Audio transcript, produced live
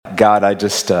God, I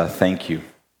just thank you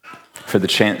for the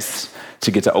chance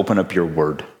to get to open up your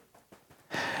word.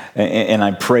 And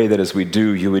I pray that as we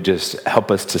do, you would just help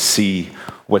us to see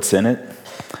what's in it.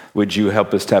 Would you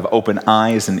help us to have open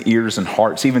eyes and ears and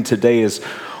hearts? Even today as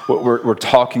we're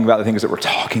talking about the things that we're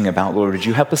talking about, Lord, would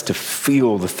you help us to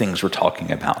feel the things we're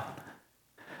talking about?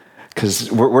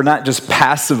 Because we're not just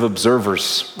passive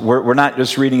observers. We're not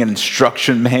just reading an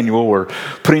instruction manual or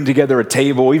putting together a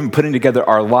table, even putting together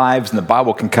our lives, and the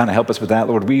Bible can kind of help us with that,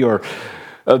 Lord. We are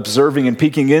observing and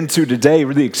peeking into today,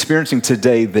 really experiencing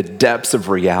today the depths of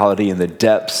reality and the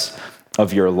depths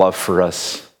of your love for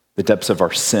us, the depths of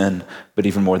our sin, but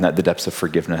even more than that, the depths of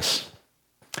forgiveness.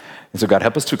 And so God,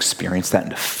 help us to experience that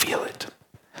and to feel it.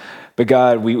 But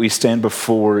God, we stand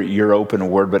before your open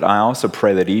word, but I also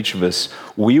pray that each of us,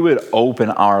 we would open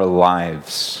our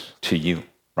lives to you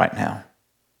right now.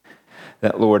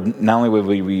 That, Lord, not only would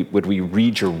we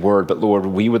read your word, but Lord,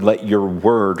 we would let your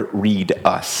word read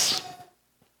us.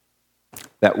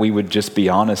 That we would just be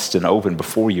honest and open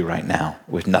before you right now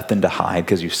with nothing to hide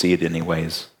because you see it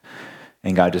anyways.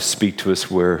 And God, just speak to us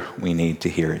where we need to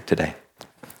hear it today.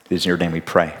 It is in your name we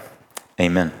pray.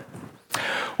 Amen.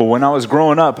 Well, when I was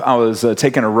growing up, I was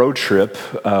taking a road trip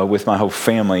with my whole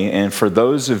family. And for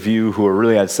those of you who are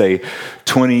really, I'd say,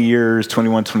 20 years,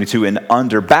 21, 22 and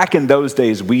under, back in those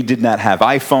days, we did not have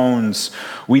iPhones.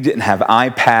 We didn't have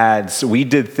iPads. We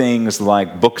did things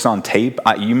like books on tape.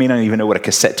 You may not even know what a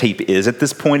cassette tape is at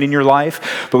this point in your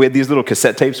life, but we had these little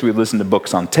cassette tapes. We would listen to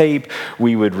books on tape.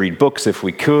 We would read books if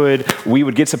we could. We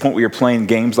would get to the point where you're playing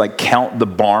games like Count the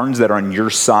Barns that are on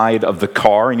your side of the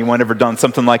car. Anyone ever done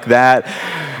something like that?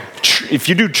 If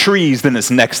you do trees, then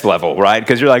it's next level, right?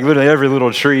 Because you're like literally every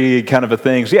little tree kind of a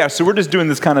thing. So we're just doing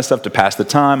this kind of stuff to pass the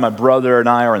time. My brother and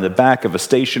I are in the back of a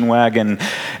station wagon.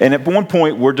 And at one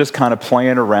point, we're just kind of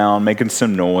playing around, making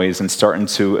some noise and starting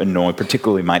to annoy,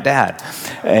 particularly my dad.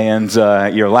 And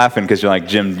you're laughing because you're like,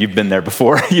 Jim, you've been there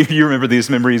before. you remember these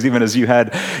memories even as you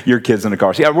had your kids in the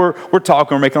car. So yeah, we're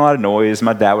talking, we're making a lot of noise.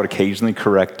 My dad would occasionally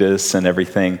correct us and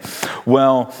everything.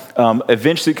 Well,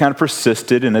 eventually it kind of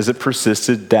persisted. And as it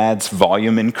persisted, Dad's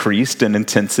volume increased in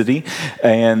intensity.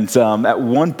 And at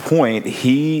one point,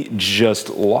 he just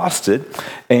lost it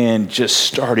and just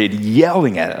started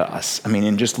yelling at us.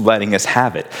 And just letting us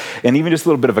have it. And even just a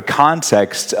little bit of a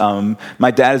context,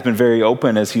 my dad has been very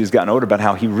open as he's gotten older about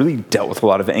how he really dealt with a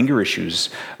lot of anger issues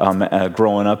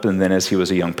growing up and then as he was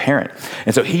a young parent.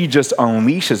 And so he just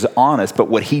unleashes on us. But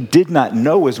what he did not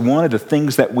know is one of the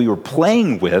things that we were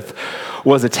playing with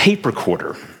was a tape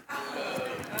recorder.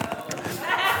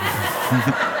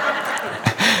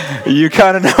 You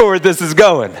kind of know where this is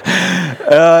going.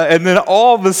 And then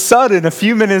all of a sudden, a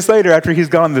few minutes later, after he's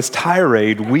gone on this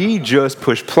tirade, we just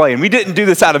push play. And we didn't do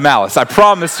this out of malice, I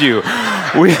promise you.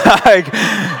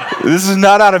 This is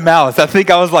not out of malice. I think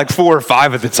I was like 4 or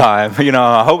 5 at the time.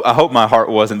 I hope my heart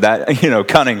wasn't that,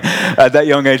 cunning at that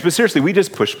young age. But seriously, we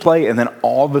just pushed play. And then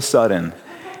all of a sudden,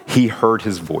 he heard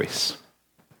his voice.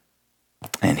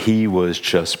 And he was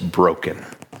just broken.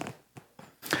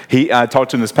 I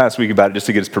talked to him this past week about it just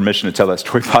to get his permission to tell that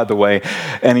story, by the way.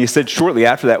 And he said shortly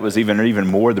after that was even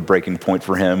more the breaking point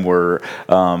for him where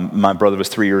my brother was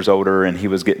 3 years older and he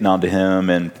was getting on to him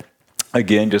and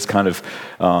again, just kind of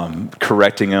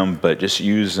correcting him, but just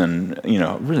using,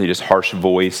 really just harsh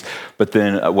voice. But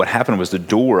then what happened was the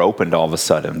door opened all of a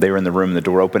sudden. They were in the room, the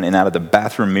door opened, and out of the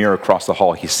bathroom mirror across the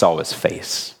hall, he saw his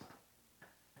face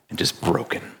and just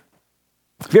broken.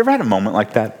 Have you ever had a moment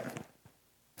like that?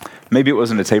 Maybe it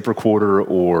wasn't a tape recorder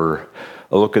or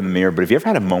a look in the mirror, but have you ever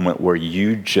had a moment where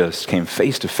you just came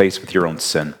face to face with your own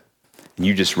sin and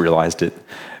you just realized it?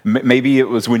 Maybe it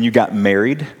was when you got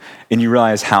married and you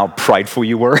realized how prideful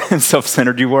you were and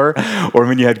self-centered you were, or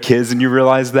when you had kids and you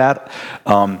realized that.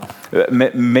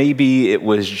 Maybe it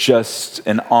was just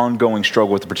an ongoing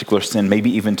struggle with a particular sin,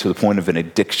 maybe even to the point of an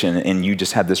addiction, and you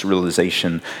just had this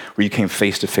realization where you came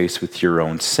face to face with your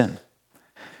own sin.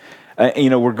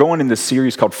 We're going in this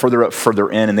series called Further Up,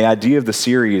 Further In, and the idea of the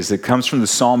series, it comes from the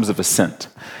Psalms of Ascent.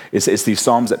 It's these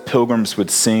psalms that pilgrims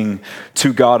would sing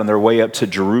to God on their way up to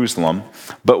Jerusalem,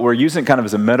 but we're using it kind of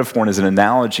as a metaphor and as an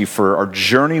analogy for our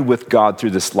journey with God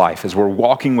through this life, as we're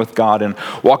walking with God and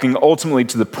walking ultimately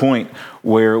to the point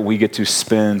where we get to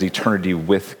spend eternity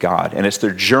with God. And it's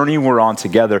the journey we're on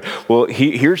together. Well,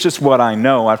 here's just what I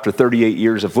know after 38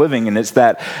 years of living, and it's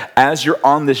that as you're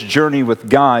on this journey with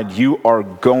God, you are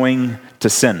going to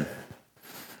sin.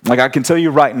 Like I can tell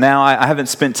you right now, I haven't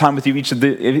spent time with you, each of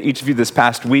you this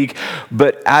past week,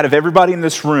 but out of everybody in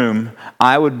this room,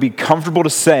 I would be comfortable to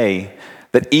say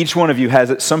that each one of you has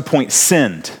at some point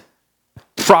sinned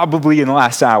probably in the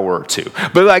last hour or two.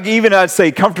 But like even I'd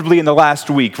say comfortably in the last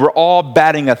week, we're all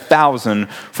batting 1,000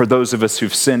 for those of us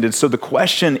who've sinned. And so the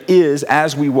question is,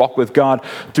 as we walk with God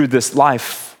through this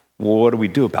life, well, what do we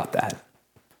do about that?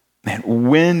 Man,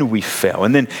 when we fail,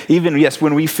 and then even, yes,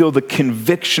 when we feel the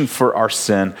conviction for our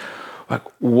sin, like,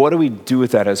 what do we do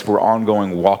with that as we're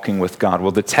ongoing walking with God?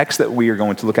 Well, the text that we are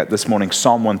going to look at this morning,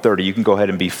 Psalm 130, you can go ahead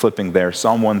and be flipping there,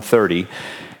 Psalm 130.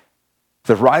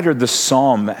 The writer of the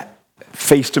psalm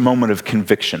faced a moment of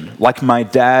conviction, like my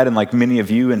dad and like many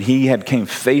of you, and he had came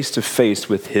face to face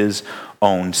with his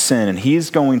own sin. And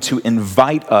he's going to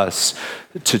invite us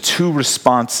to two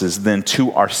responses then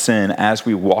to our sin as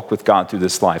we walk with God through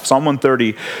this life. Psalm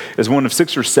 130 is one of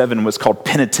 6 or 7 what's called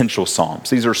penitential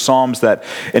psalms. These are psalms that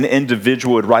an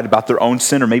individual would write about their own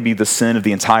sin or maybe the sin of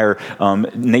the entire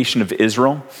nation of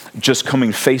Israel, just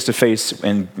coming face to face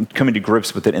and coming to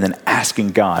grips with it and then asking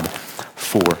God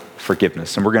for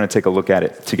forgiveness. And we're going to take a look at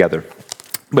it together.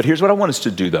 But here's what I want us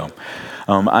to do, though.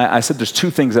 I said there's 2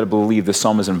 things that I believe the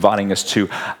psalm is inviting us to.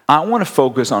 I want to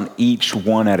focus on each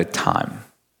one at a time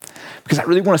because I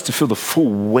really want us to feel the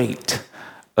full weight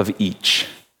of each,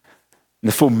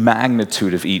 the full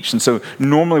magnitude of each. And so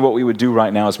normally what we would do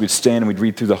right now is we'd stand and we'd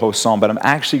read through the whole psalm, but I'm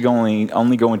actually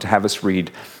only going to have us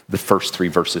read the first 3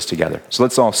 verses together. So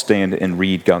let's all stand and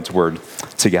read God's word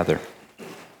together.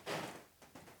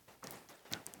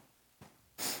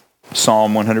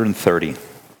 Psalm 130.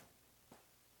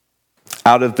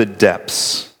 Out of the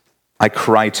depths, I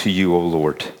cry to you, O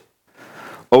Lord.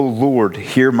 O Lord,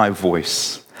 hear my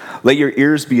voice. Let your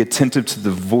ears be attentive to the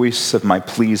voice of my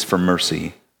pleas for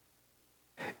mercy.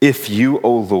 If you,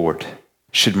 O Lord,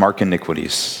 should mark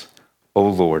iniquities, O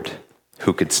Lord,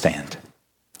 who could stand?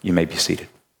 You may be seated.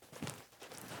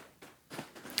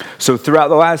 So throughout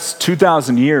the last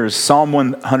 2,000 years, Psalm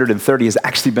 130 has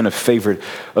actually been a favorite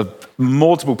of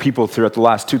multiple people throughout the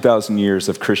last 2,000 years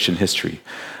of Christian history.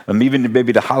 Even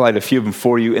maybe to highlight a few of them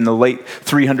for you, in the late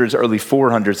 300s, early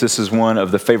 400s, this is one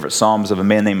of the favorite psalms of a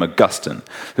man named Augustine,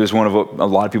 who was one of what a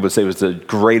lot of people would say was the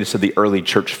greatest of the early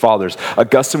church fathers.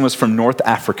 Augustine was from North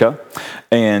Africa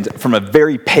and from a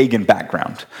very pagan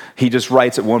background. He just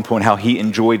writes at one point how he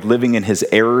enjoyed living in his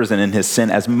errors and in his sin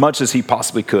as much as he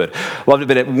possibly could. Loved it,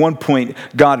 but at one point,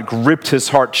 God gripped his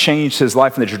heart, changed his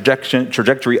life and the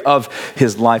trajectory of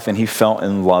his life, and he fell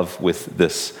in love with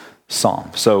this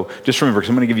psalm. So just remember, because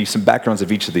I'm going to give you some backgrounds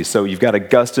of each of these. So you've got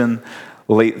Augustine,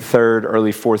 late 3rd,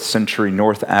 early 4th century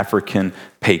North African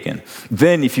pagan.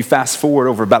 Then if you fast forward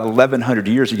over about 1,100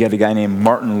 years, you get a guy named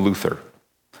Martin Luther.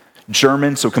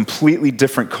 German, so completely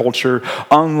different culture.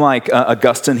 Unlike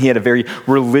Augustine, he had a very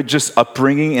religious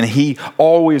upbringing, and he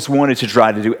always wanted to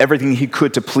try to do everything he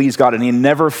could to please God, and he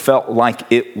never felt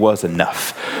like it was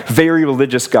enough. Very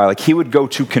religious guy. Like he would go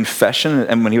to confession,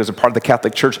 and when he was a part of the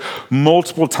Catholic Church,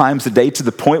 multiple times a day to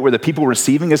the point where the people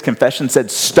receiving his confession said,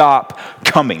 "Stop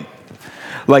coming."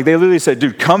 Like they literally said,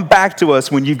 dude, come back to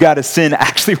us when you've got a sin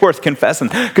actually worth confessing.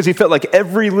 Because he felt like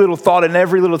every little thought and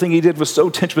every little thing he did was so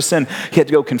tinged with sin, he had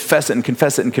to go confess it and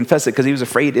confess it and confess it because he was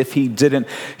afraid if he didn't,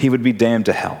 he would be damned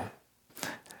to hell.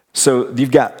 So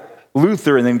you've got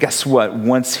Luther, and then guess what?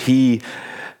 Once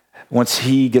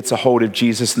he gets a hold of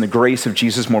Jesus and the grace of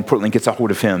Jesus, more importantly, gets a hold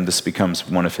of him, this becomes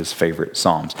one of his favorite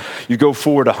psalms. You go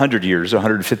forward 100 years,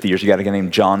 150 years, you got a guy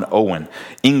named John Owen,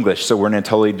 English, so we're in a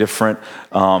totally different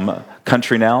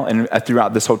country now, and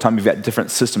throughout this whole time, you've got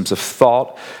different systems of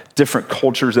thought, different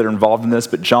cultures that are involved in this,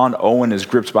 but John Owen is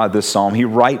gripped by this psalm. He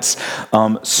writes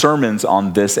sermons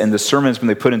on this, and the sermons, when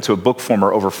they put into a book form,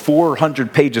 are over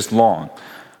 400 pages long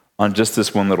on just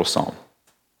this one little psalm.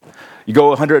 You go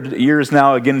 100 years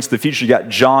now, again, into the future, you got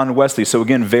John Wesley. So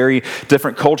again, very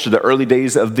different culture. The early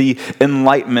days of the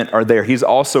Enlightenment are there. He's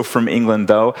also from England,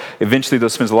 though. Eventually, though,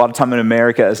 spends a lot of time in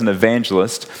America as an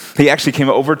evangelist. He actually came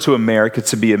over to America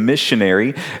to be a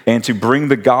missionary and to bring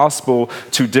the gospel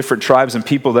to different tribes and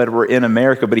people that were in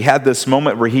America. But he had this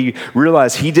moment where he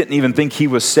realized he didn't even think he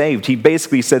was saved. He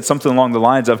basically said something along the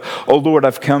lines of, "Oh, Lord,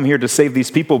 I've come here to save these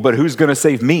people, but who's going to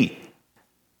save me?"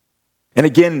 And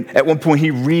again, at one point,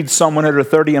 he reads Psalm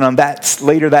 130, and on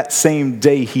later that same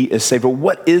day, he is saved. But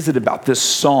what is it about this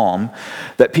psalm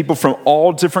that people from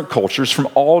all different cultures, from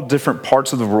all different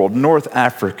parts of the world, North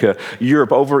Africa,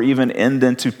 Europe, over even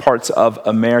into parts of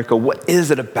America, what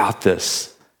is it about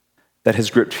this that has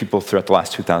gripped people throughout the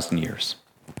last 2,000 years?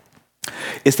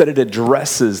 It's that it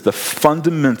addresses the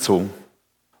fundamental,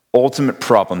 ultimate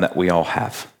problem that we all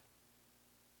have.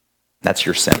 That's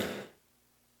your sin.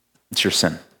 It's your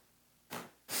sin.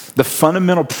 The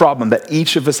fundamental problem that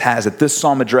each of us has that this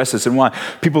psalm addresses, and why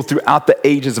people throughout the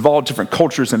ages of all different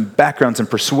cultures and backgrounds and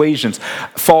persuasions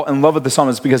fall in love with the psalm,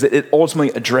 is because it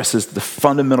ultimately addresses the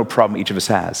fundamental problem each of us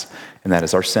has, and that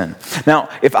is our sin. Now,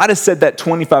 if I'd have said that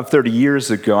 25, 30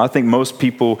 years ago, I think most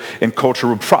people in culture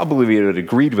would probably have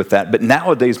agreed with that. But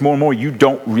nowadays, more and more, you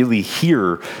don't really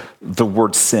hear the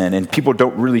word sin, and people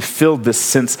don't really feel this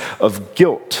sense of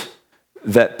guilt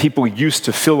that people used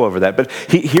to feel over that. But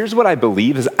here's what I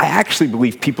believe is I actually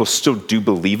believe people still do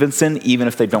believe in sin, even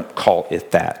if they don't call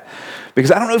it that. Because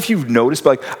I don't know if you've noticed,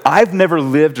 but like I've never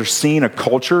lived or seen a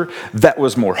culture that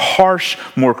was more harsh,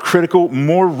 more critical,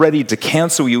 more ready to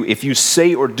cancel you if you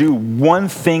say or do one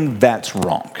thing that's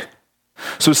wrong.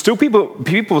 So still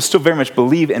people still very much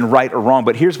believe in right or wrong,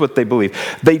 but here's what they believe.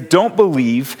 They don't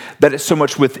believe that it's so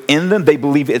much within them, they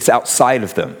believe it's outside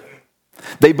of them.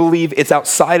 They believe it's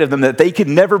outside of them, that they could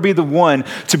never be the one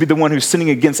to be the one who's sinning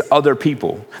against other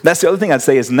people. That's the other thing I'd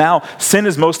say is now sin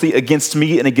is mostly against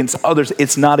me and against others.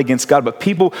 It's not against God, but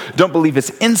people don't believe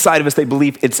it's inside of us. They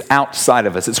believe it's outside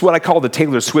of us. It's what I call the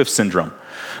Taylor Swift syndrome.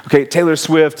 Okay, Taylor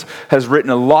Swift has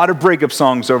written a lot of breakup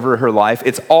songs over her life.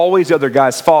 It's always the other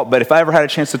guy's fault, but if I ever had a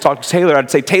chance to talk to Taylor, I'd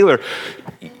say, Taylor,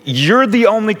 you're the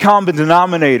only common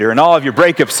denominator in all of your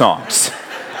breakup songs.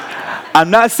 I'm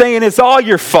not saying it's all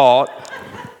your fault.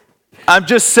 I'm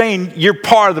just saying you're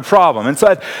part of the problem. And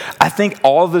so I think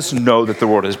all of us know that the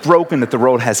world is broken, that the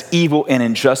world has evil and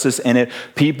injustice in it.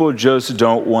 People just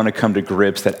don't want to come to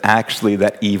grips that actually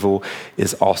that evil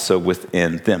is also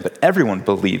within them. But everyone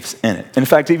believes in it. In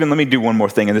fact, even let me do one more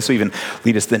thing, and this will even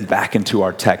lead us then back into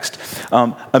our text.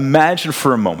 Imagine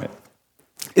for a moment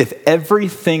if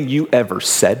everything you ever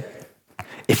said,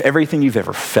 if everything you've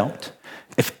ever felt,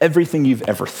 if everything you've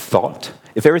ever thought,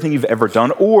 if everything you've ever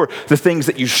done, or the things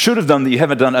that you should have done that you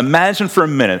haven't done, imagine for a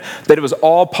minute that it was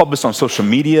all published on social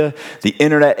media, the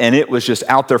internet, and it was just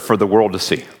out there for the world to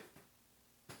see.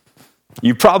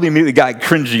 You probably immediately got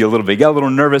cringy a little bit, got a little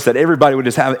nervous that everybody would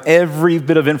just have every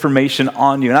bit of information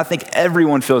on you. And I think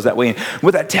everyone feels that way. And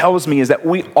what that tells me is that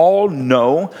we all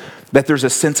know that there's a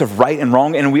sense of right and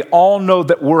wrong, and we all know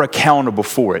that we're accountable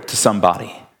for it to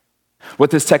somebody. What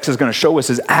this text is going to show us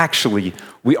is actually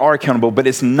we are accountable, but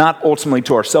it's not ultimately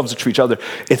to ourselves or to each other.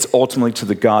 It's ultimately to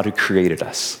the God who created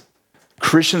us.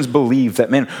 Christians believe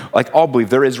that, man, like all believe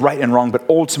there is right and wrong, but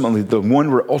ultimately the one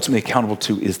we're ultimately accountable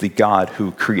to is the God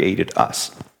who created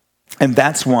us. And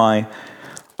that's why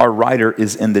our writer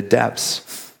is in the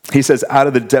depths. He says, out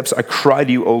of the depths I cry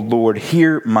to you, O Lord,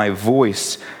 hear my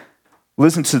voice.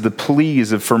 Listen to the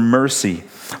pleas for mercy.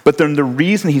 But then the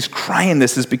reason he's crying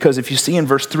this is because if you see in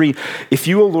verse 3, if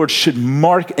you, O Lord, should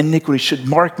mark iniquity, should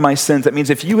mark my sins, that means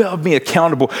if you held me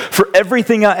accountable for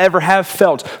everything I ever have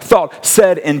felt, thought,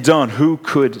 said, and done, who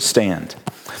could stand?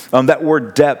 That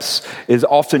word depths is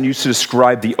often used to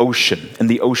describe the ocean, and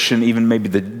the ocean, even maybe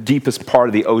the deepest part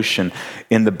of the ocean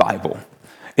in the Bible.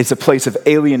 It's a place of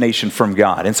alienation from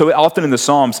God. And so often in the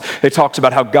Psalms, it talks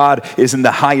about how God is in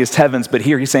the highest heavens, but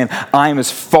here he's saying, I am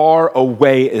as far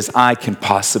away as I can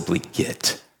possibly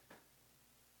get.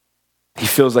 He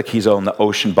feels like he's on the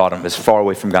ocean bottom, as far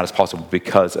away from God as possible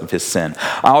because of his sin.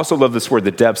 I also love this word,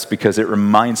 the depths, because it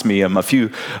reminds me a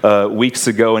few weeks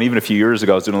ago, and even a few years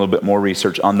ago, I was doing a little bit more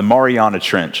research on the Mariana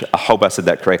Trench. I hope I said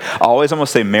that correct. I always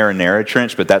almost say marinara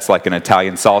trench, but that's like an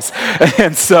Italian sauce.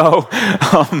 And so,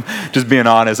 just being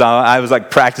honest, I was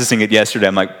like practicing it yesterday.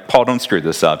 I'm like, Paul, don't screw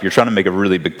this up. You're trying to make a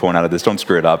really big point out of this. Don't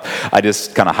screw it up. I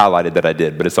just kind of highlighted that I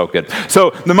did, but it's all good.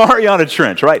 So the Mariana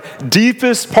Trench, right?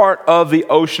 Deepest part of the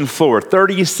ocean floor,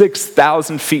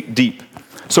 36,000 feet deep.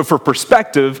 So for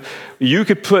perspective, you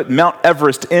could put Mount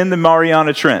Everest in the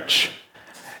Mariana Trench,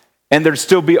 and there'd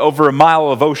still be over a mile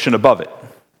of ocean above it.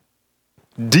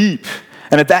 Deep.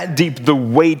 And at that deep, the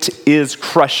weight is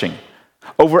crushing.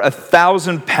 Over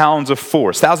 1,000 pounds of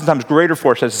force, 1,000 times greater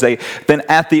force, I should say, than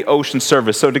at the ocean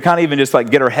surface. So to kind of even just like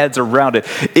get our heads around it,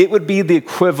 it would be the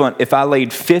equivalent if I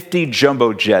laid 50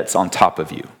 jumbo jets on top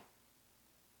of you.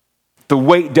 The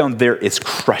weight down there is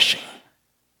crushing.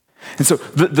 And so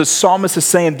the psalmist is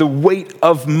saying, the weight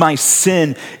of my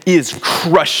sin is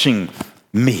crushing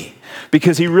me.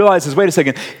 Because he realizes, wait a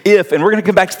second, if, and we're going to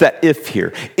come back to that if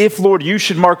here, if, Lord, you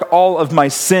should mark all of my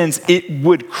sins, it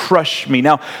would crush me.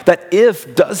 Now, that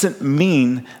if doesn't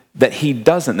mean that he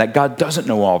doesn't, that God doesn't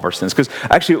know all of our sins. Because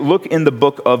actually, look in the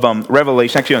book of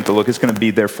Revelation. Actually, you don't have to look. It's going to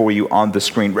be there for you on the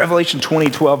screen. Revelation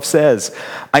 20:12 says,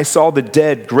 I saw the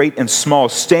dead, great and small,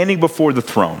 standing before the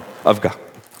throne of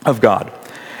God.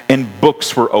 And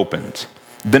books were opened.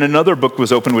 Then another book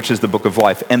was opened, which is the book of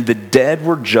life, and the dead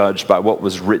were judged by what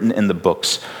was written in the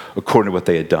books according to what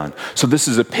they had done. So this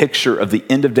is a picture of the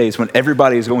end of days when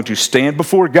everybody is going to stand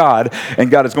before God, and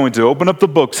God is going to open up the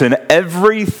books, and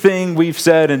everything we've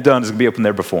said and done is going to be open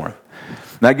there before him.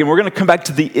 Now again, we're going to come back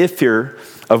to the if here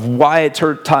of why it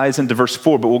ties into verse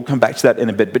 4, but we'll come back to that in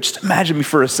a bit. But just imagine me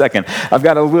for a second. I've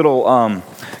got a little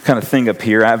kind of thing up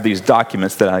here. I have these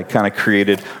documents that I kind of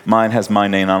created. Mine has my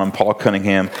name on them, Paul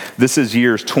Cunningham. This is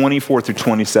years 24 through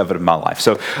 27 of my life.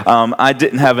 So I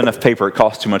didn't have enough paper. It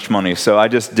cost too much money. So I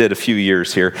just did a few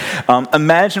years here.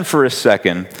 Imagine for a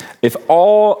second if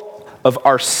all of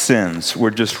our sins were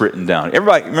just written down.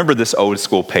 Everybody remember this old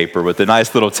school paper with the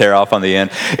nice little tear off on the end?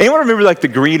 Anyone remember like the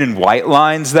green and white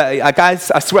lines? That like I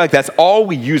swear like that's all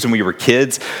we used when we were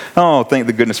kids. Oh, thank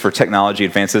the goodness for technology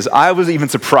advances. I was even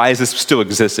surprised this still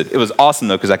existed. It was awesome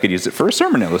though because I could use it for a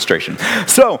sermon illustration.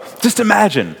 So just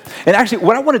imagine. And actually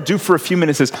what I want to do for a few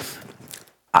minutes is,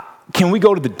 can we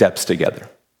go to the depths together?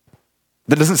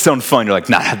 That doesn't sound fun. You're like,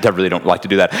 nah, I really don't like to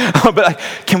do that. But like,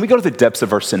 can we go to the depths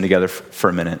of our sin together for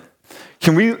a minute?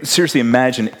 Can we seriously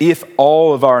imagine if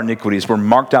all of our iniquities were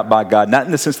marked out by God, not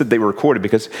in the sense that they were recorded,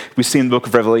 because we see in the book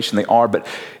of Revelation they are, but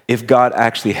if God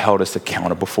actually held us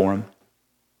accountable for them?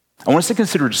 I want us to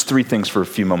consider just three things for a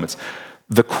few moments.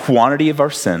 The quantity of our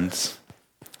sins,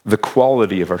 the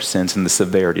quality of our sins, and the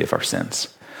severity of our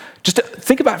sins. Just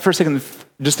think about for a second,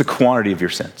 just the quantity of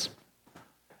your sins.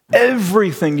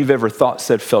 Everything you've ever thought,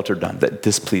 said, felt, or done that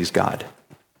displeased God.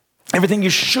 Everything you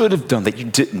should have done that you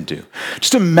didn't do.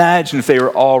 Just imagine if they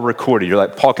were all recorded. You're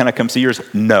like, Paul, can I come see yours?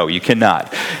 No, you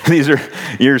cannot. These are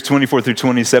years 24 through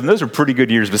 27. Those are pretty good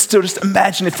years, but still just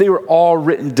imagine if they were all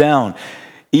written down,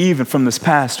 even from this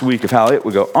past week of how it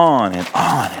would go on and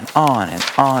on and on and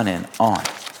on and on.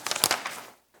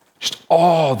 Just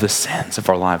all the sins of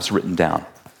our lives written down.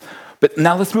 But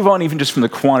now let's move on even just from the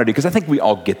quantity, because I think we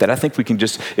all get that. I think we can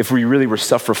just, if we really were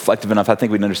self-reflective enough, I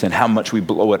think we'd understand how much we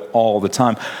blow it all the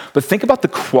time. But think about the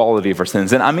quality of our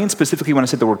sins. And I mean specifically when I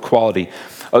say the word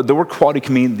quality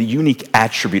can mean the unique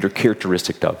attribute or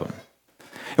characteristic of them.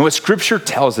 And what Scripture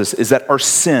tells us is that our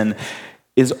sin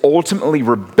is ultimately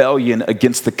rebellion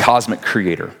against the cosmic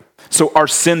creator. So our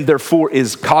sin, therefore,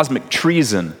 is cosmic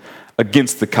treason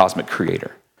against the cosmic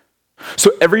creator.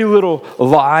 So every little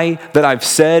lie that I've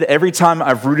said, every time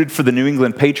I've rooted for the New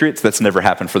England Patriots, that's never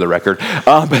happened for the record,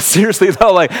 but seriously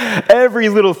though, like every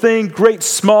little thing, great,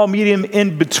 small, medium,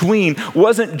 in between,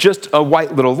 wasn't just a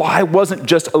white little lie, wasn't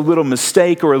just a little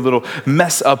mistake or a little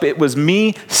mess up. It was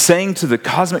me saying to the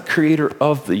cosmic creator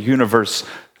of the universe,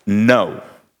 no.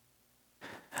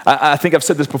 I think I've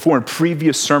said this before in a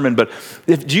previous sermon, but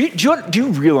do you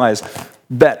realize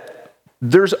that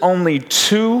there's only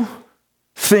two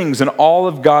things in all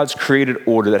of God's created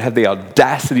order that have the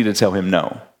audacity to tell him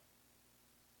no?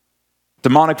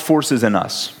 Demonic forces in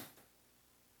us.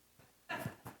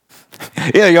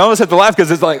 Yeah, you almost have to laugh because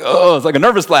it's like, oh, it's like a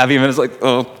nervous laugh even. It's like,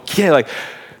 okay, like,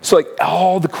 so like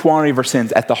all the quantity of our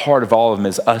sins, at the heart of all of them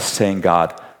is us saying,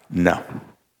 God, no.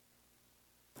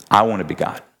 I want to be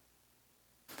God.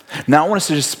 Now I want us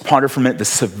to just ponder for a minute the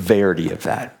severity of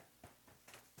that.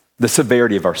 The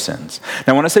severity of our sins.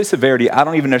 Now, when I say severity, I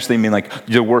don't even necessarily mean like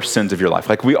the worst sins of your life.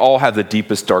 Like we all have the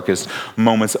deepest, darkest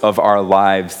moments of our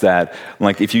lives that,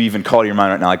 like if you even call to your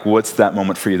mind right now, like what's that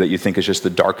moment for you that you think is just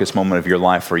the darkest moment of your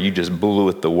life where you just blew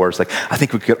it the worst? Like I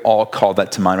think we could all call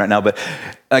that to mind right now. But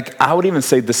like I would even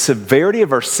say the severity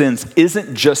of our sins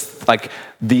isn't just like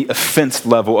the offense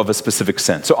level of a specific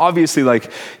sin. So obviously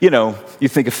like, you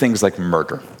think of things like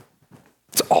murder.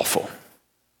 It's awful.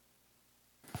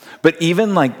 But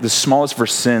even like the smallest of our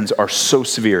sins are so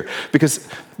severe because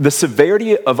the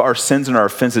severity of our sins and our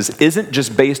offenses isn't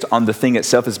just based on the thing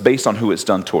itself, it's based on who it's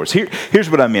done towards. Here's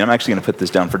what I mean. I'm actually going to put this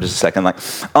down for just a second. Like,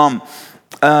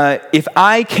 if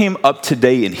I came up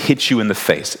today and hit you in the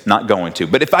face, not going to,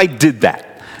 but if I did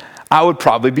that, I would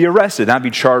probably be arrested. I'd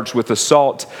be charged with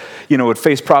assault, would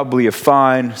face probably a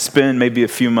fine, spend maybe a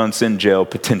few months in jail,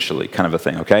 potentially, kind of a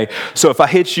thing, okay? So if I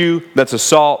hit you, that's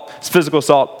assault, it's physical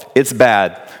assault, it's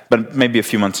bad, but maybe a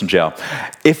few months in jail.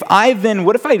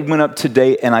 What if I went up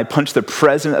today and I punched the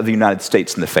President of the United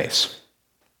States in the face?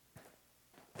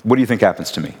 What do you think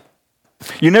happens to me?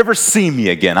 You never see me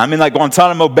again. I'm in like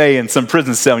Guantanamo Bay in some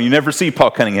prison cell, and you never see Paul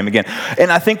Cunningham again.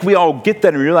 And I think we all get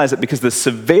that and realize that because the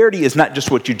severity is not just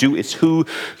what you do, it's who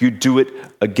you do it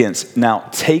against. Now,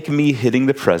 take me hitting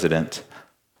the president,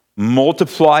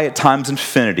 multiply it times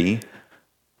infinity,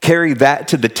 carry that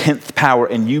to the 10th power,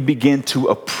 and you begin to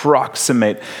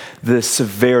approximate the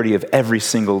severity of every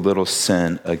single little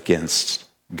sin against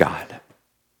God.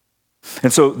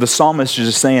 And so the psalmist is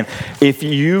just saying, if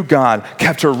you, God,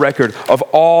 kept a record of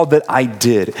all that I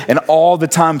did and all the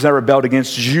times I rebelled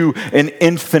against you, an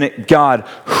infinite God,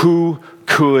 who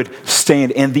could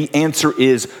stand? And the answer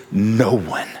is no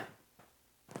one.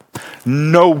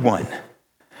 No one.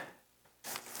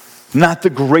 Not the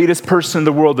greatest person in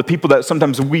the world, the people that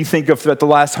sometimes we think of throughout the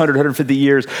last 100, 150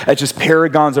 years as just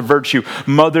paragons of virtue.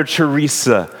 Mother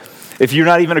Teresa. If you're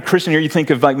not even a Christian here, you think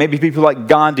of like maybe people like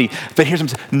Gandhi. But here's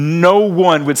what I'm saying. No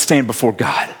one would stand before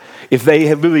God if they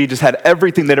had literally just had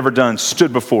everything they'd ever done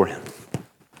stood before him.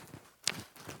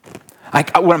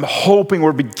 What I'm hoping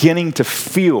we're beginning to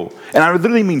feel, and I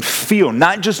literally mean feel,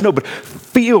 not just know, but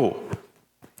feel,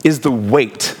 is the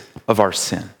weight of our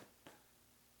sin.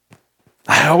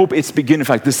 I hope it's beginning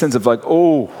to like this sense of like,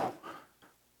 oh,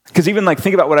 because even like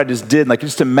think about what I just did. Like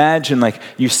just imagine like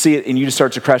you see it and you just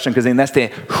start to crash down because then that's the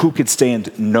who could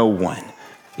stand? No one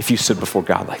if you stood before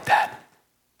God like that.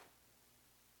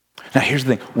 Now here's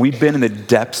the thing. We've been in the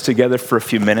depths together for a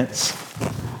few minutes.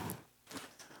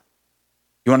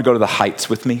 You want to go to the heights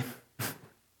with me?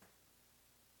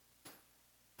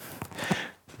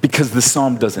 Because the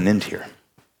psalm doesn't end here.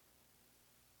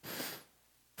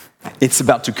 It's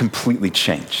about to completely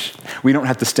change. We don't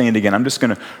have to stand again. I'm just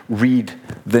going to read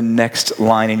the next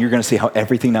line, and you're going to see how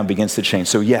everything now begins to change.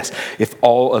 So yes, if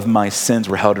all of my sins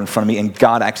were held in front of me, and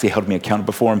God actually held me accountable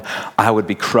before him, I would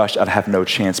be crushed. I'd have no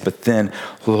chance. But then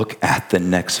look at the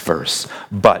next verse.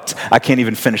 But. I can't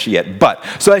even finish it yet. But.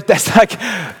 So that's like,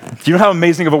 do you know how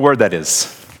amazing of a word that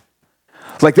is?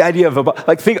 Like the idea of,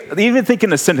 even think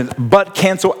in a sentence, but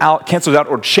cancels out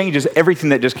or changes everything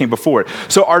that just came before it.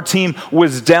 So our team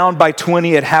was down by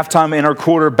 20 at halftime and our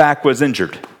quarterback was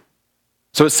injured.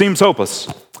 So it seems hopeless.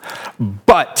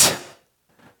 But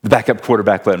the backup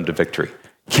quarterback led them to victory.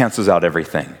 Cancels out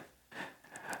everything.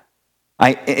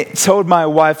 I told my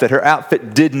wife that her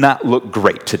outfit did not look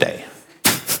great today.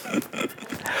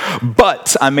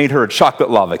 But I made her a chocolate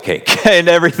lava cake and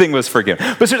everything was forgiven.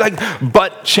 But it's like,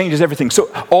 but changes everything.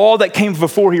 So all that came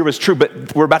before here was true,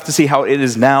 but we're about to see how it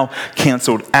is now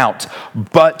canceled out.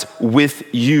 But with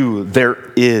you,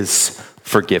 there is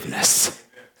forgiveness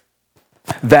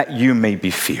that you may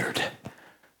be feared.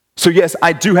 So yes,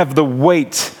 I do have the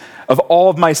weight of all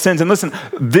of my sins. And listen,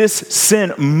 this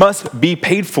sin must be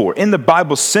paid for. In the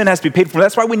Bible, sin has to be paid for.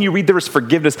 That's why when you read there is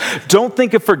forgiveness, don't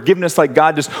think of forgiveness like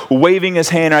God just waving his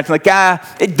hand or acting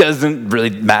like, it doesn't really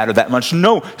matter that much.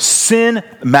 No, sin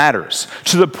matters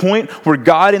to the point where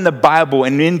God in the Bible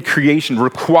and in creation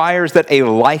requires that a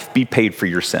life be paid for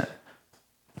your sin.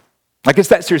 Like it's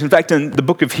that serious. In fact, in the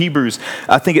book of Hebrews,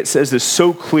 I think it says this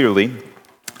so clearly.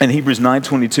 In Hebrews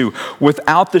 9:22,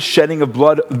 without the shedding of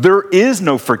blood, there is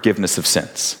no forgiveness of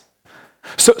sins.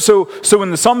 So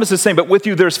when the psalmist is saying, but with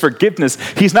you there's forgiveness,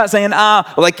 he's not saying,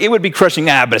 like it would be crushing,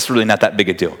 but it's really not that big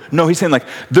a deal. No, he's saying like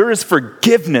there is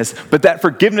forgiveness, but that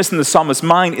forgiveness in the psalmist's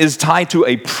mind is tied to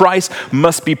a price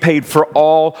must be paid for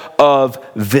all of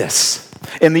this.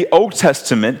 In the Old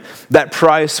Testament, that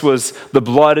price was the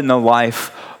blood and the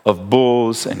life of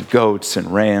bulls and goats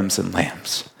and rams and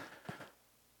lambs.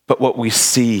 But what we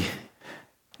see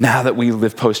now that we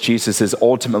live post-Jesus is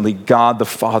ultimately God the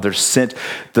Father sent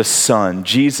the Son.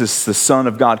 Jesus, the Son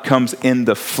of God, comes in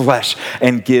the flesh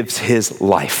and gives his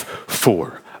life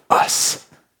for us.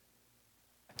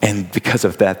 And because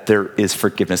of that, there is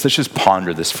forgiveness. Let's just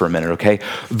ponder this for a minute, okay?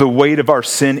 The weight of our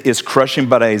sin is crushing,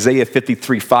 but Isaiah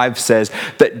 53:5 says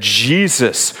that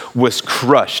Jesus was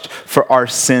crushed for our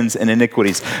sins and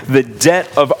iniquities. The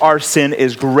debt of our sin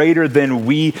is greater than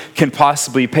we can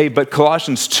possibly pay, but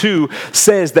Colossians 2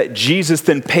 says that Jesus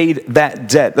then paid that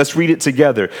debt. Let's read it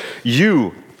together.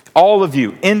 You, all of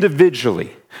you,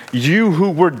 individually, you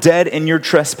who were dead in your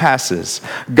trespasses,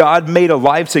 God made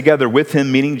alive together with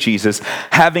him, meaning Jesus,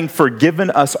 having forgiven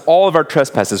us all of our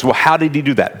trespasses. Well, how did he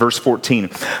do that? Verse 14,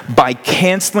 by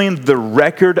canceling the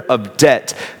record of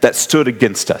debt that stood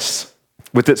against us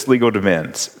with its legal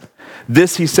demands.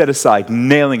 This he set aside,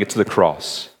 nailing it to the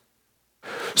cross.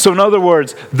 So in other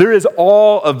words, there is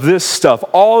all of this stuff,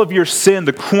 all of your sin,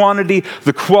 the quantity,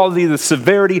 the quality, the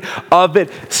severity of it.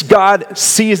 God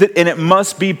sees it and it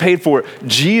must be paid for.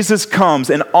 Jesus comes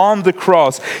and on the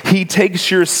cross, he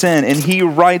takes your sin and he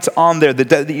writes on there the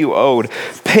debt that you owed,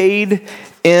 paid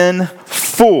in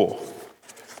full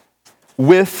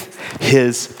with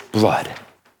his blood.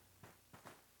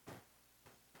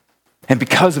 And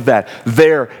because of that,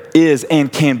 there is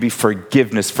and can be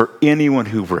forgiveness for anyone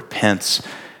who repents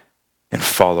and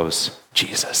follows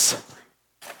Jesus.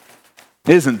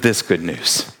 Isn't this good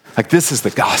news? Like this is the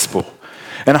gospel.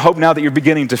 And I hope now that you're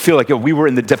beginning to feel like, we were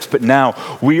in the depths, but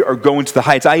now we are going to the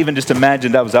heights. I even just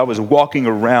imagined as I was walking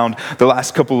around the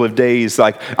last couple of days,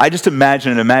 like I just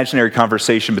imagined an imaginary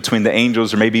conversation between the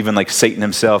angels or maybe even like Satan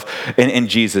himself and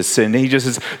Jesus. And he just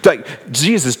is like,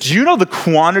 Jesus, do you know the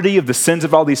quantity of the sins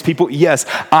of all these people? Yes,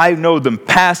 I know them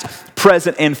past,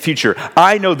 present, and future.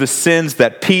 I know the sins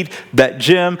that Pete, that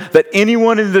Jim, that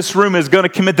anyone in this room is going to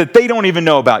commit that they don't even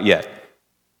know about yet.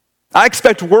 I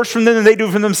expect worse from them than they do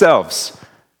from themselves.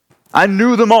 I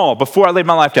knew them all before I laid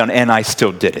my life down, and I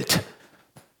still did it.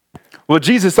 Well,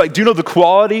 Jesus, like, do you know the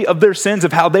quality of their sins,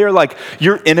 of how they are like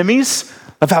your enemies,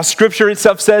 of how Scripture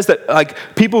itself says that like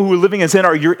people who are living in sin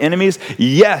are your enemies?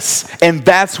 Yes, and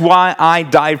that's why I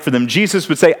died for them. Jesus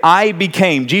would say, I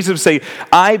became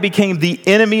the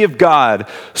enemy of God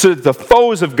so that the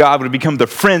foes of God would become the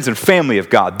friends and family of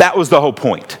God. That was the whole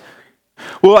point.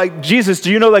 Well, like, Jesus,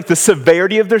 do you know like the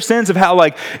severity of their sins, of how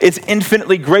like it's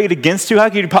infinitely great against you? How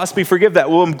could you possibly forgive that?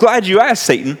 Well, I'm glad you asked,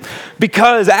 Satan,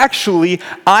 because actually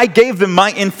I gave them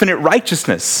my infinite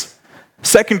righteousness.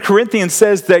 2 Corinthians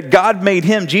says that God made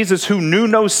him, Jesus, who knew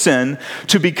no sin,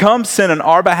 to become sin on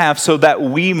our behalf so that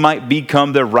we might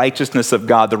become the righteousness of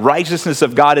God. The righteousness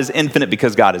of God is infinite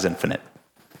because God is infinite.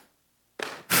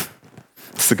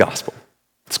 It's the gospel.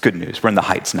 It's good news. We're in the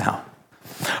heights now.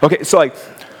 Okay, so like,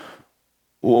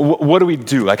 what do we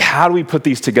do? Like, how do we put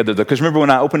these together? Because remember when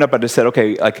I opened up, I just said,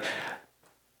 okay, like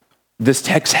this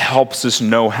text helps us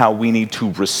know how we need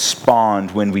to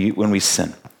respond when we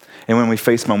sin and when we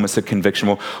face moments of conviction.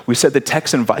 Well, we said the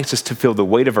text invites us to feel the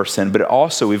weight of our sin, but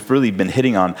also we've really been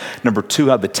hitting on number 2,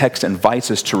 how the text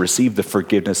invites us to receive the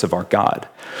forgiveness of our God.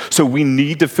 So we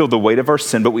need to feel the weight of our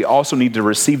sin, but we also need to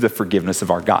receive the forgiveness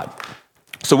of our God.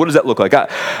 So what does that look like?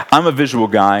 I'm a visual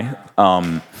guy.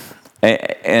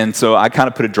 And so I kind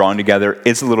of put a drawing together.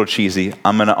 It's a little cheesy.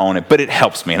 I'm going to own it, but it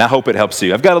helps me, and I hope it helps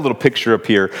you. I've got a little picture up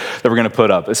here that we're going to put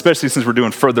up, especially since we're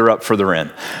doing further up, further in.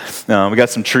 We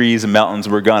got some trees and mountains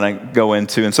we're going to go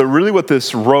into. And so really what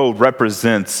this road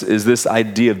represents is this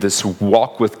idea of this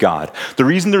walk with God. The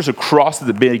reason there's a cross at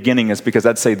the beginning is because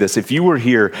I'd say this. If you were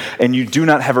here and you do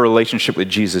not have a relationship with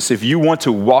Jesus, if you want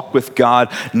to walk with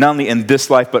God, not only in this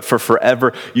life, but for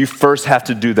forever, you first have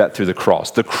to do that through the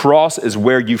cross. The cross is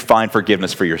where you find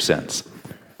forgiveness for your sins.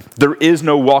 There is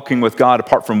no walking with God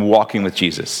apart from walking with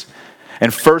Jesus.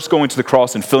 And first going to the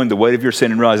cross and feeling the weight of your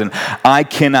sin and realizing, I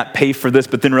cannot pay for this,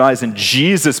 but then realizing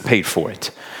Jesus paid for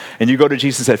it. And you go to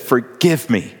Jesus and say, forgive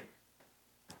me.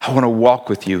 I want to walk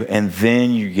with you. And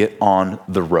then you get on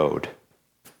the road.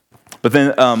 But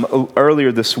then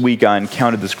earlier this week, I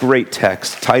encountered this great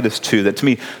text, Titus 2, that to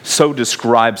me so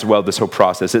describes well this whole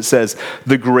process. It says,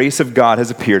 the grace of God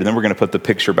has appeared, and then we're going to put the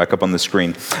picture back up on the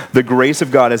screen. The grace of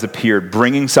God has appeared,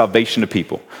 bringing salvation to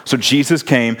people. So Jesus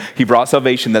came, he brought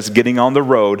salvation, that's getting on the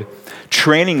road,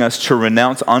 training us to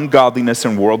renounce ungodliness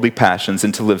and worldly passions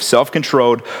and to live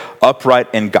self-controlled, upright,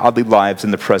 and godly lives in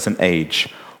the present age,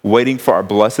 waiting for our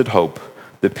blessed hope,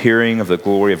 the appearing of the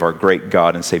glory of our great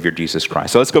God and Savior Jesus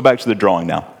Christ. So let's go back to the drawing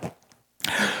now.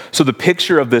 So the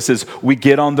picture of this is we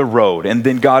get on the road, and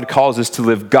then God calls us to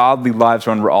live godly lives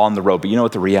when we're on the road. But you know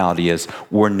what the reality is?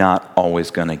 We're not always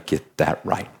going to get that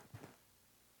right.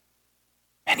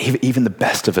 And even the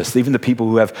best of us, even the people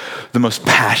who have the most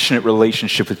passionate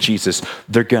relationship with Jesus,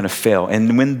 they're going to fail.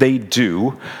 And when they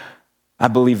do, I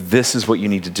believe this is what you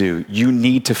need to do. You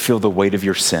need to feel the weight of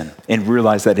your sin and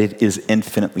realize that it is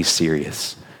infinitely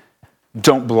serious.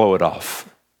 Don't blow it off.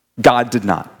 God did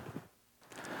not.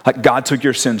 Like, God took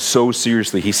your sin so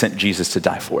seriously, he sent Jesus to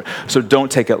die for it. So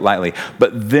don't take it lightly.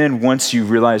 But then once you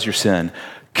realize your sin,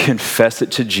 confess it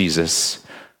to Jesus,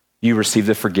 you receive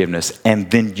the forgiveness,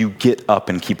 and then you get up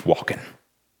and keep walking.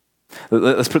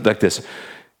 Let's put it like this.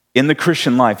 In the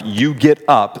Christian life, you get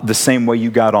up the same way you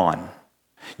got on.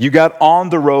 You got on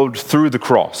the road through the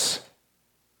cross,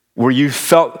 where you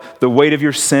felt the weight of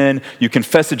your sin, you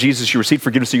confessed to Jesus, you received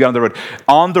forgiveness, you got on the road.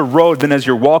 On the road, then as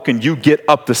you're walking, you get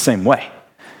up the same way.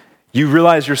 You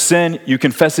realize your sin, you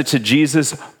confess it to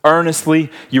Jesus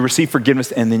earnestly, you receive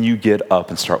forgiveness, and then you get up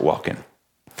and start walking.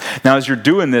 Now, as you're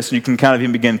doing this, you can kind of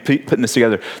even begin putting this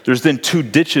together. There's then 2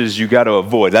 ditches you got to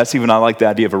avoid. That's even, I like the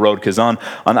idea of a road, because on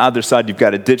either side, you've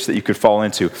got a ditch that you could fall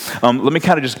into. Let me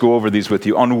kind of just go over these with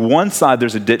you. On one side,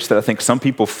 there's a ditch that I think some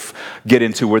people get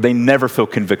into where they never feel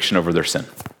conviction over their sin.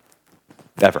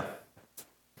 Ever.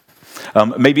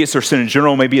 Maybe it's their sin in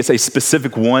general. Maybe it's a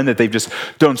specific one that they've just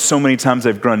done so many times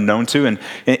they've grown known to. And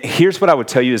here's what I would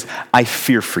tell you is, I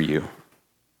fear for you.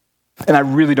 And I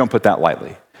really don't put that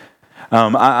lightly.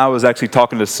 I was actually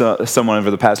talking to someone over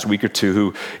the past week or two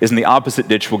who is in the opposite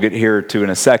ditch we'll get here to in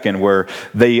a second, where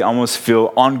they almost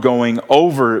feel ongoing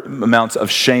over amounts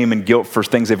of shame and guilt for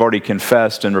things they've already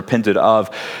confessed and repented of.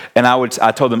 And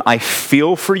I told them, I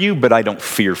feel for you, but I don't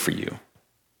fear for you.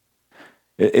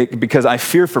 Because I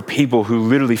fear for people who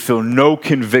literally feel no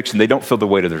conviction. They don't feel the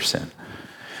weight of their sin.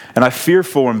 And I fear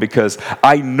for them because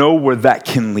I know where that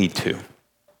can lead to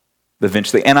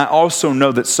eventually. And I also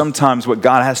know that sometimes what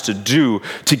God has to do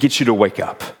to get you to wake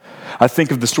up. I think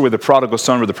of the story of the prodigal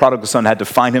son, where the prodigal son had to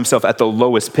find himself at the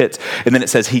lowest pit. And then it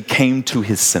says he came to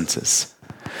his senses.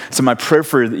 So my prayer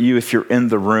for you, if you're in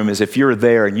the room, is if you're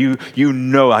there and you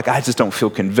know, like, I just don't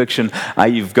feel conviction.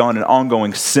 You've gone in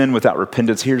ongoing sin without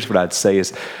repentance. Here's what I'd say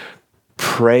is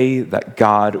pray that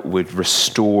God would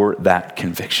restore that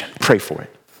conviction. Pray for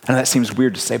it. I know that seems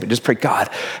weird to say, but just pray, God,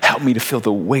 help me to feel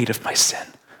the weight of my sin.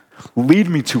 Lead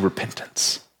me to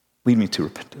repentance. Lead me to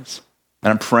repentance.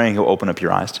 And I'm praying he'll open up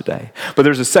your eyes today. But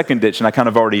there's a second ditch, and I kind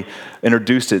of already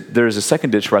introduced it. There's a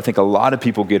second ditch where I think a lot of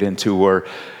people get into, where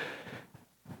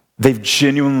they've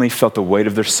genuinely felt the weight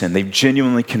of their sin. They've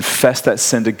genuinely confessed that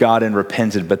sin to God and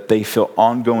repented, but they feel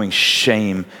ongoing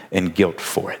shame and guilt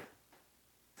for it.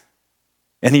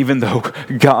 And even though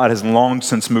God has long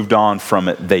since moved on from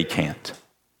it, they can't.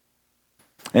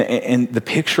 And the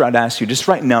picture I'd ask you, just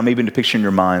right now, maybe to picture in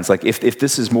your minds, like if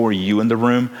this is more you in the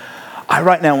room, I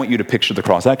right now want you to picture the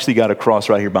cross. I actually got a cross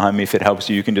right here behind me. If it helps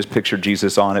you, you can just picture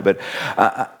Jesus on it. But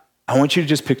I want you to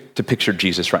just picture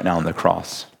Jesus right now on the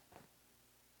cross.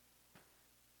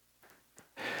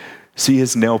 See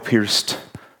his nail-pierced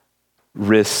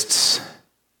wrists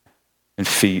and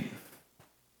feet.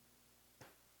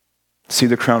 See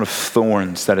the crown of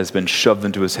thorns that has been shoved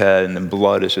into his head, and then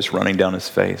blood is just running down his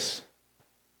face.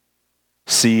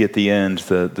 See at the end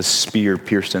the spear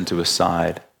pierced into his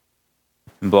side,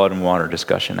 and blood and water just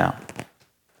gushing out.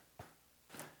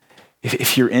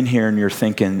 If you're in here and you're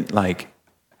thinking, like,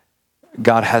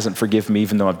 God hasn't forgiven me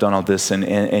even though I've done all this,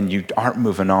 and you aren't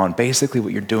moving on, basically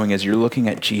what you're doing is you're looking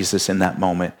at Jesus in that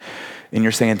moment, and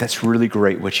you're saying, that's really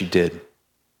great what you did,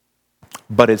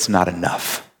 but it's not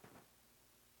enough.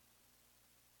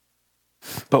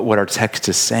 But what our text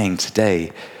is saying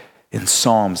today in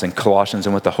Psalms and Colossians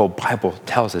and what the whole Bible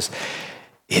tells us,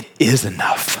 it is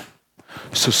enough.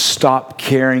 So stop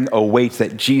carrying a weight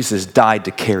that Jesus died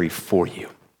to carry for you.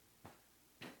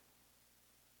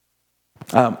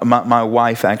 My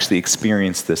wife actually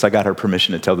experienced this. I got her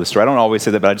permission to tell this story. I don't always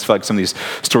say that, but I just feel like some of these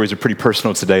stories are pretty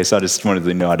personal today, so I just wanted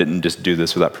to know I didn't just do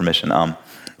this without permission.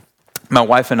 My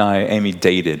wife and I, Amy,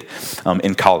 dated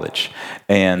in college,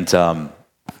 and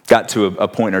got to a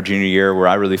point in our junior year where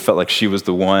I really felt like she was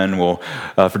the one. Well,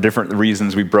 for different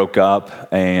reasons, we broke up,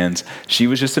 and she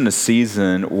was just in a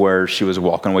season where she was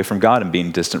walking away from God and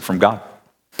being distant from God,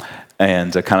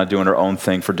 and kind of doing her own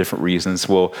thing for different reasons.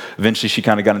 Well, eventually she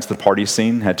kind of got into the party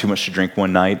scene, had too much to drink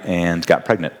one night, and got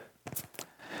pregnant.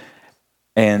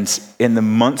 And in the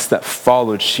months that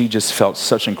followed, she just felt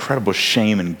such incredible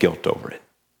shame and guilt over it.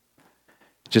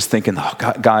 Just thinking, oh,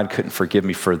 God couldn't forgive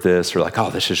me for this, or like, oh,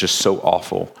 this is just so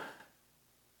awful.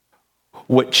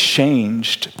 What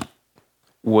changed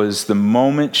was the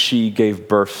moment she gave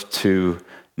birth to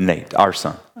Nate, our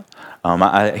son.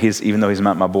 Even though he's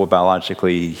not my boy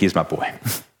biologically, he's my boy.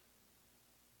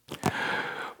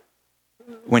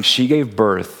 When she gave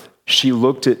birth, she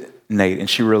looked at Nate and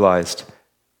she realized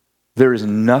there is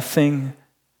nothing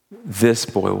this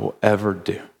boy will ever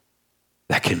do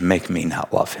that can make me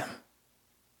not love him.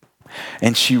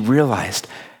 And she realized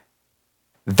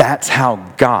that's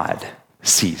how God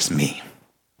sees me.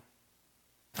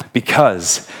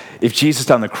 Because if Jesus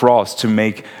died on the cross to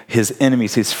make his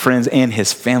enemies, his friends, and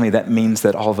his family, that means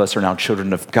that all of us are now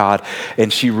children of God.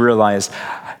 And she realized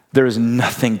there is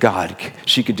nothing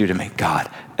she could do to make God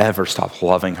ever stop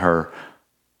loving her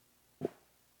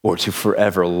or to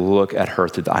forever look at her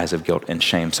through the eyes of guilt and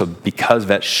shame. So because of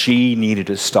that, she needed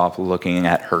to stop looking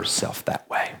at herself that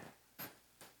way.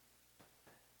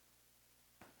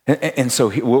 And so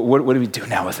what do we do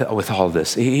now with all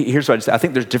this? Here's what I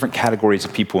think there's different categories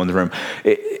of people in the room.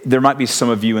 There might be some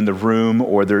of you in the room,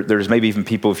 or there's maybe even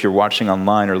people, if you're watching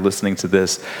online or listening to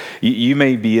this, you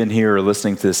may be in here or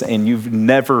listening to this, and you've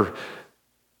never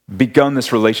begun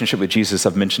this relationship with Jesus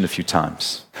I've mentioned a few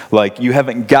times. Like, you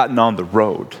haven't gotten on the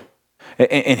road.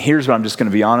 And here's what I'm just going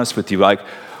to be honest with you. Like,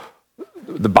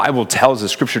 the Bible tells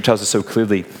us, Scripture tells us so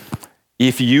clearly,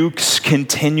 if you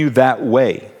continue that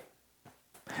way,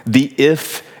 the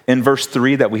if in verse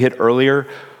 3 that we hit earlier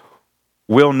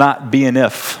will not be an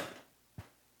if.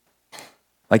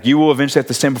 Like, you will eventually have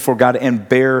to stand before God and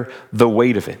bear the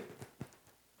weight of it.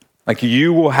 Like,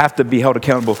 you will have to be held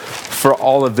accountable for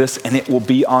all of this, and it will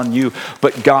be on you.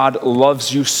 But God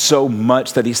loves you so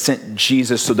much that he sent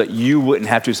Jesus so that you wouldn't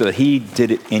have to, so that he did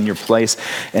it in your place.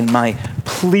 And my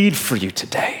plea for you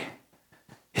today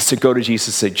is to go to Jesus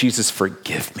and say, Jesus,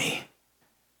 forgive me.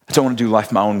 I don't want to do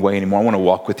life my own way anymore. I want to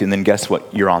walk with you. And then guess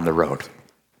what? You're on the road.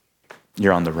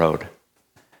 You're on the road.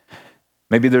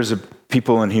 Maybe there's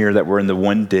people in here that were in the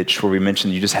one ditch where we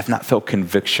mentioned you just have not felt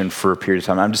conviction for a period of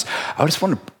time. I just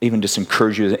want to even just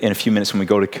encourage you in a few minutes when we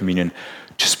go to communion,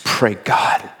 just pray,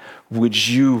 God, would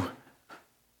you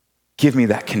give me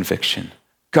that conviction?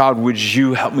 God, would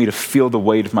you help me to feel the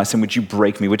weight of my sin? Would you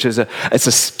break me? Which is it's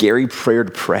a scary prayer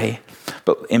to pray.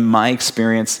 But in my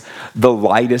experience, the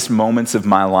lightest moments of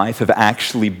my life have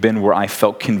actually been where I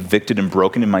felt convicted and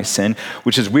broken in my sin,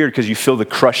 which is weird because you feel the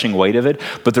crushing weight of it.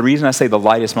 But the reason I say the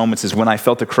lightest moments is when I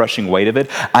felt the crushing weight of it,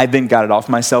 I then got it off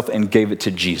myself and gave it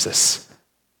to Jesus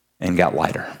and got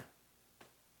lighter.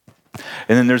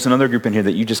 And then there's another group in here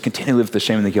that you just continue to live with the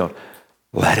shame and the guilt.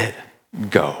 Let it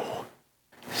go.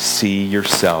 See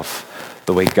yourself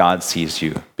the way God sees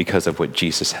you because of what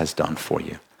Jesus has done for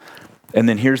you. And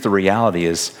then here's the reality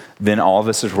is, then all of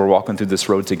us as we're walking through this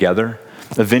road together,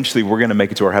 eventually we're going to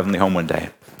make it to our heavenly home one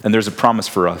day. And there's a promise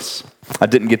for us. I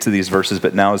didn't get to these verses,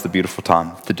 but now is the beautiful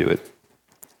time to do it.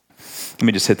 Let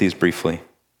me just hit these briefly.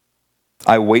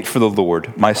 I wait for the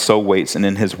Lord. My soul waits, and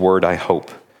in his word I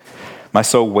hope. My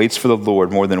soul waits for the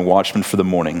Lord more than watchmen for the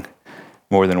morning,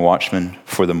 more than watchmen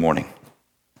for the morning.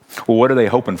 Well, what are they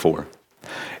hoping for?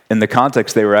 In the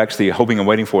context, they were actually hoping and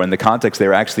waiting for. In the context, they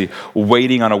were actually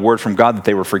waiting on a word from God that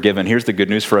they were forgiven. Here's the good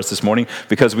news for us this morning.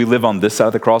 Because we live on this side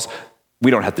of the cross,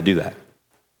 we don't have to do that.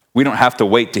 We don't have to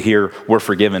wait to hear we're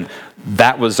forgiven.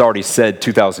 That was already said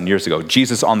 2,000 years ago.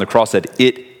 Jesus on the cross said,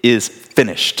 it is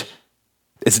finished.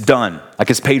 It's done. Like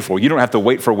it's paid for. You don't have to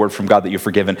wait for a word from God that you're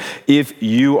forgiven. If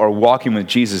you are walking with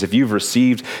Jesus, if you've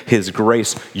received his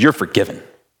grace, you're forgiven.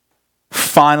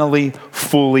 Finally,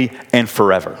 fully, and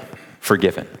forever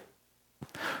forgiven.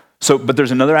 So, but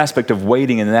there's another aspect of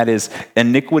waiting, and that is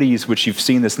iniquities, which you've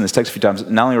seen this in this text a few times,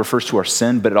 not only refers to our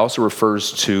sin, but it also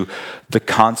refers to the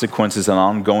consequences and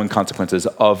ongoing consequences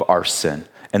of our sin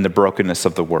and the brokenness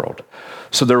of the world.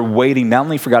 So they're waiting not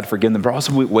only for God to forgive them, but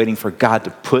also waiting for God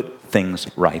to put things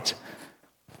right.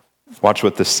 Watch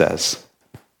what this says.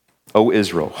 O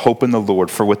Israel, hope in the Lord,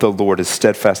 for with the Lord is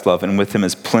steadfast love, and with him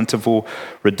is plentiful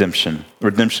redemption.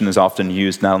 Redemption is often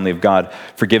used not only of God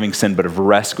forgiving sin, but of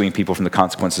rescuing people from the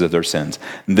consequences of their sins.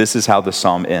 And this is how the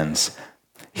psalm ends.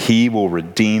 He will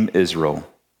redeem Israel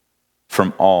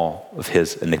from all of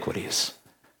his iniquities.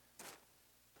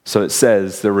 So it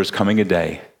says there was coming a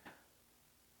day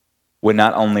when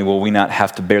not only will we not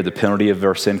have to bear the penalty of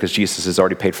our sin because Jesus has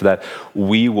already paid for that,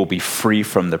 we will be free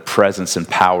from the presence and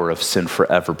power of sin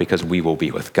forever because we will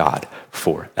be with God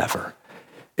forever.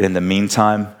 And in the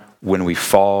meantime, when we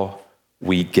fall,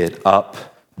 we get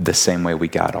up the same way we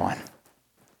got on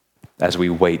as we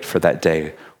wait for that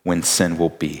day when sin will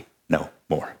be no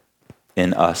more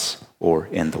in us or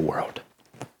in the world.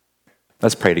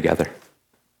 Let's pray together.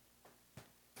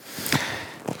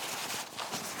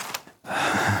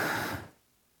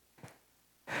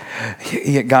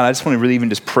 Yeah, God, I just want to really even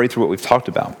just pray through what we've talked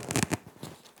about.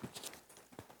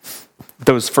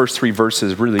 Those first three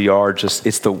verses really are just,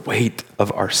 it's the weight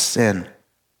of our sin.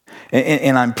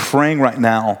 And I'm praying right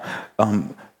now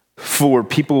for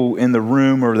people in the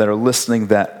room or that are listening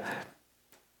that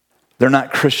they're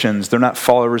not Christians, they're not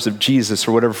followers of Jesus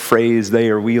or whatever phrase they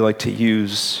or we like to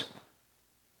use.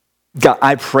 God,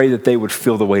 I pray that they would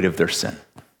feel the weight of their sin.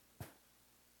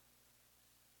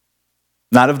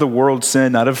 Not of the world's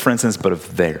sin, not of friends' sins, but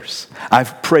of theirs. I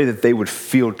pray that they would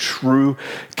feel true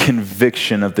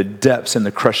conviction of the depths and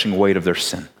the crushing weight of their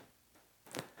sin.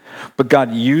 But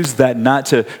God, use that not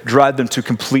to drive them to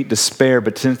complete despair,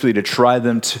 but simply to drive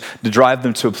them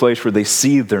to a place where they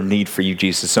see their need for you,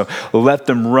 Jesus. So let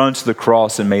them run to the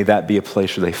cross, and may that be a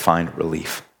place where they find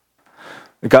relief.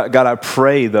 God, I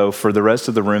pray, though, for the rest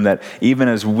of the room that even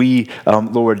as we,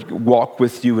 Lord, walk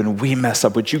with you and we mess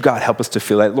up, would you, God, help us to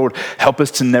feel that? Lord, help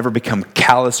us to never become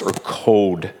callous or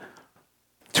cold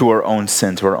to our own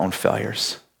sin, to our own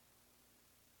failures.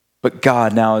 But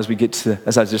God, now as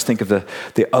I just think of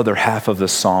the other half of the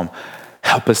psalm,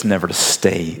 help us never to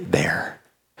stay there.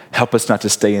 Help us not to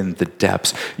stay in the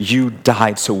depths. You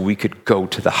died so we could go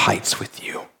to the heights with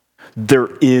you.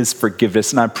 There is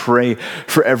forgiveness. And I pray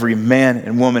for every man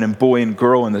and woman and boy and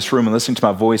girl in this room and listening to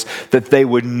my voice that they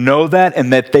would know that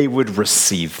and that they would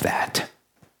receive that.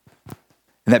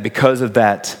 And that because of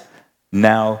that,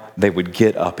 now they would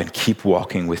get up and keep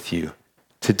walking with you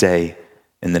today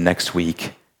and the next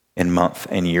week and month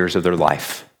and years of their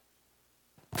life.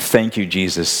 Thank you,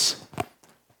 Jesus,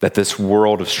 that this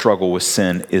world of struggle with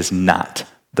sin is not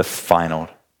the final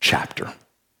chapter.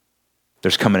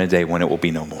 There's coming a day when it will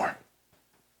be no more.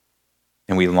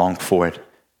 And we long for it.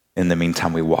 In the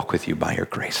meantime, we walk with you by your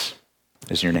grace.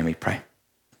 In your name we pray.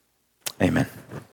 Amen.